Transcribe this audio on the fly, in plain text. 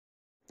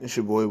It's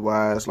your boy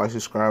Wise. Like,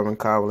 subscribe, and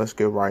comment. Let's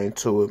get right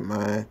into it,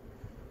 man.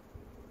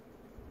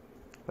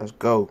 Let's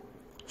go.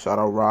 Shout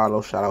out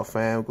Ralo. Shout out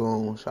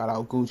Famgoon. Shout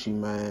out Gucci,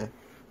 man.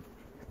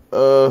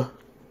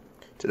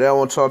 Today I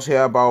want to talk to you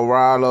about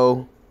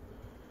Ralo.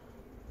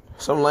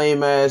 Some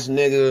lame ass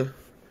nigga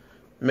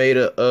made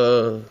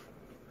a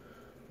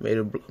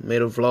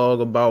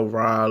vlog about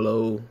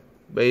Ralo,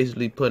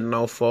 basically putting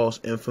out false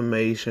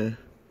information,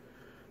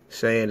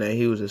 saying that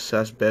he was a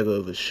suspect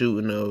of a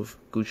shooting of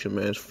Gucci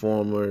Mane's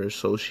former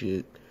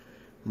associate,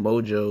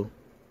 Mojo.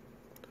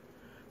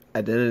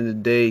 At the end of the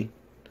day,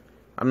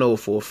 I know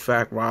for a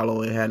fact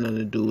Ralo ain't had nothing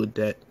to do with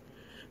that.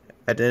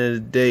 At the end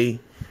of the day,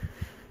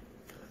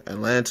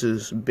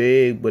 Atlanta's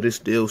big, but it's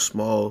still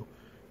small.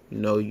 You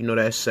know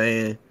that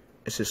saying,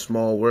 it's a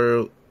small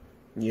world.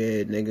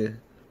 Yeah, nigga,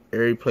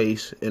 every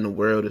place in the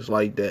world is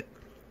like that.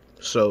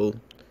 So,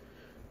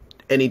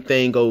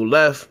 anything go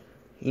left,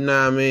 you know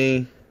what I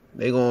mean?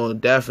 They gonna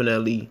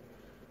definitely,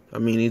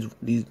 these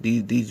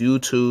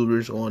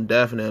YouTubers gonna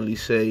definitely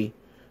say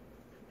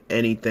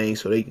anything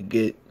so they could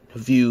get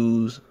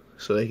views,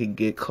 so they could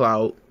get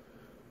clout,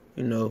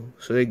 so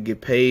they could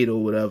get paid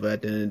or whatever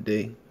at the end of the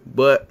day.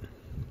 But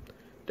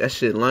that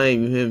shit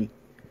lame, you hear me?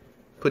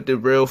 Put the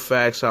real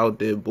facts out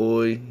there,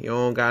 boy. You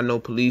don't got no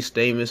police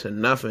statements or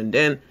nothing.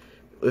 Then,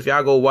 if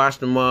y'all go watch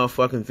the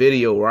motherfucking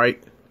video,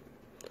 right?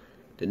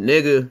 The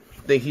nigga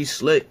think he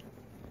slick.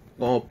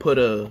 Gonna put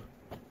a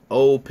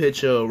old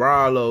picture of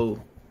Ralo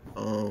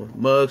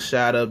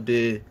mugshot up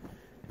there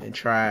and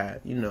try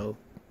motherfucking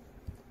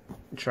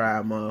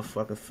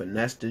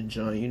finesse the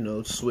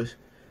joint,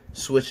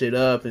 switch it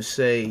up and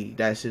say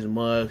that's his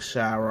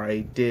mugshot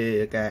right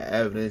there, got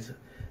evidence,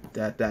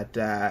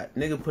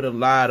 Nigga put a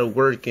lot of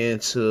work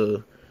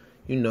into,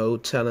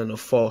 telling a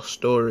false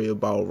story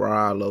about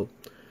Ralo.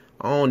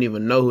 I don't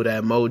even know who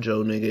that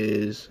Mojo nigga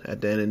is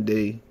at the end of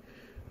the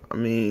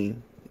day.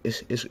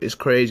 It's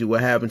crazy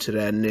what happened to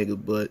that nigga,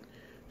 but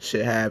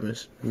shit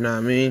happens. You know what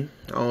I mean?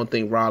 I don't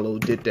think Ralo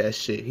did that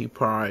shit. He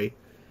probably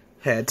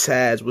had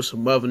ties with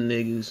some other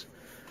niggas,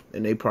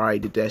 and they probably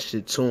did that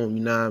shit to him.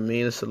 You know what I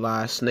mean? It's a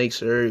lot of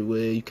snakes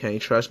everywhere. You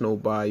can't trust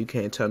nobody. You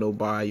can't tell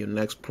nobody your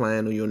next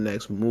plan or your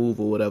next move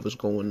or whatever's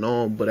going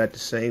on. But at the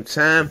same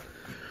time,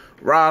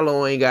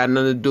 Ralo ain't got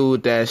nothing to do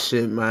with that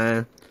shit,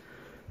 man.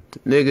 The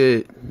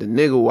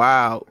nigga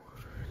wild.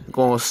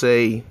 Gonna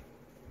say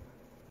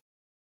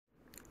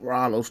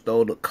Ralo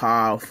stole the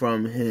car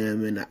from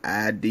him, and the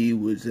ID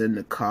was in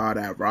the car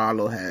that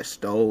Ralo had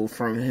stole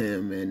from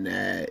him, and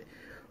that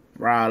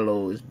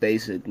Ralo is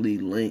basically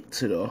linked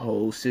to the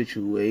whole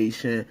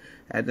situation.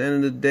 At the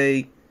end of the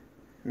day,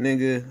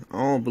 nigga, I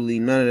don't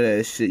believe none of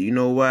that shit. You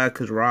know why?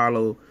 Cause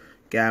Ralo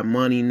got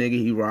money, nigga.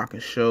 He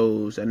rocking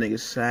shows. That nigga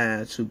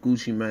signed to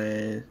Gucci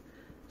Mane's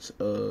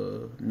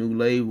new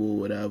label,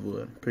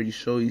 whatever. I'm pretty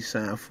sure he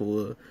signed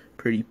for a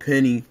pretty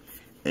penny.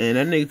 And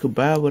that nigga could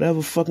buy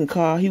whatever fucking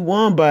car he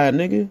want to buy,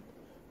 nigga.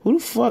 Who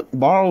the fuck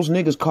borrows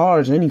niggas'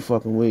 cars any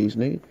fucking ways,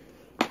 nigga?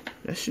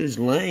 That shit's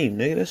lame,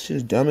 nigga. That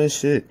shit's dumb as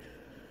shit.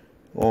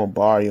 Gonna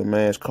borrow your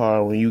man's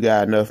car when you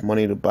got enough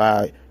money to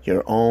buy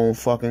your own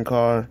fucking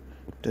car.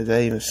 Does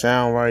that even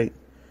sound right?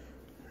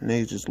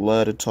 Niggas just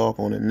love to talk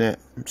on the net,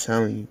 I'm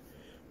telling you.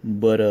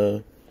 But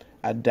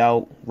I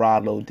doubt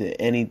Ralo did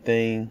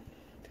anything.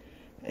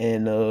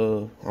 And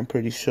I'm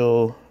pretty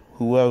sure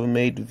whoever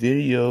made the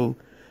video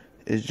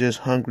is just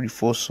hungry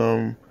for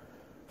some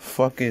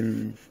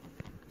fucking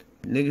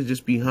niggas.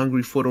 Just be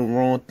hungry for the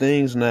wrong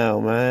things now,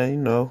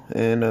 man,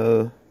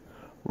 and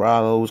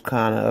Ralo was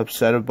kind of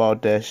upset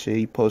about that shit.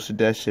 He posted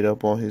that shit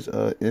up on his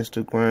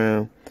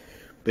Instagram,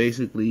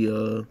 basically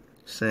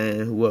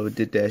saying whoever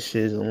did that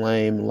shit is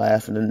lame,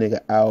 laughing the nigga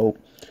out,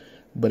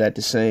 but at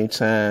the same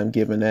time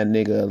giving that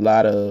nigga a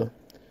lot of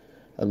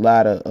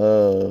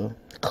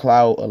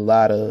clout, a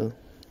lot of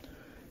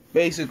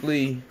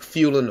basically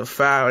fueling the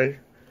fire.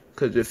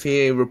 Cause if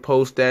he ain't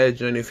repost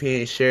that and if he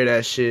ain't share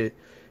that shit,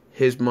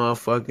 his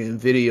motherfucking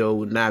video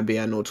would not be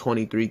at no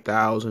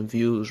 23,000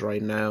 views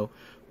right now.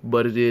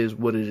 But it is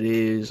what it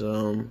is.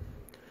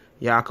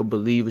 Y'all could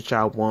believe what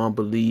y'all want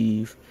to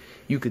believe.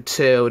 You could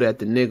tell that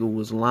the nigga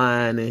was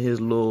lying in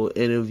his little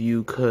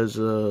interview, cause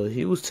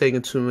he was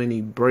taking too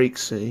many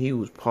breaks and he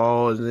was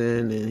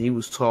pausing and he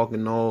was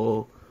talking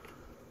all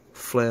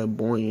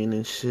flamboyant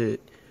and shit.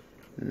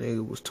 The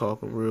nigga was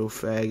talking real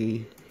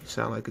faggy. He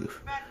sound like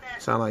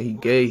he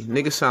gay.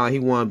 Nigga sound like he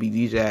wanna be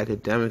DJ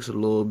Academics a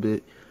little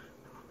bit.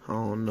 I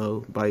don't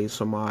know, by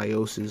somebody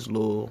else's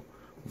little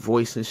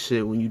voice and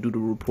shit when you do the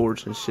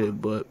reports and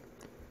shit, but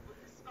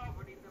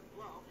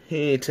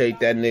he ain't take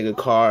that nigga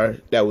car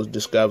that was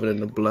discovered in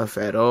the bluff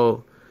at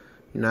all.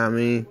 You know what I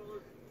mean?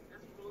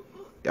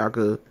 Y'all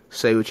could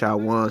say what y'all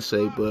want to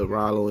say, but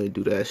Ralo ain't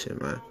do that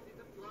shit, man.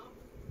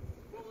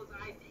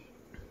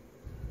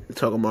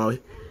 Talking about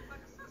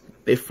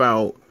they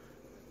found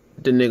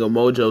the nigga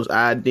Mojo's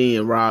ID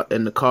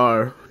in the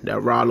car that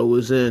Ralo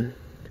was in.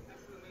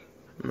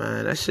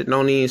 Man, that shit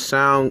don't even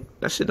sound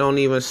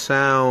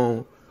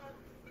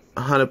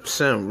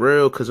 100%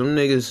 real, cause them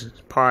niggas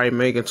probably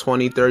making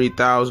 20,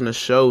 30,000 a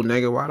show,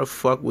 nigga. Why the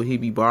fuck would he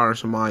be borrowing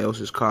somebody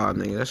else's car,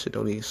 nigga? That shit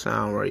don't even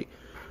sound right.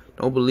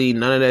 Don't believe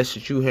none of that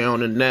shit you hear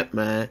on the net,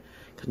 man.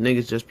 Cause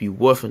niggas just be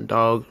woofing,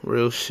 dog.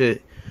 Real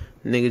shit.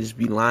 Niggas just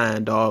be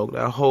lying, dog.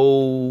 That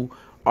whole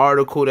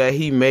article that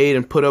he made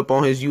and put up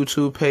on his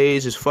YouTube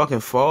page is fucking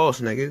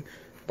false, nigga.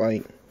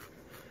 Like,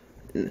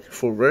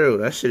 for real,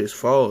 that shit is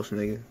false,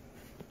 nigga.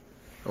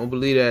 Don't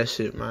believe that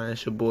shit, man.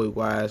 It's your boy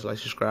Wise. Like,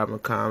 subscribe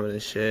and comment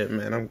and shit,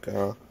 man. I'm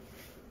gone.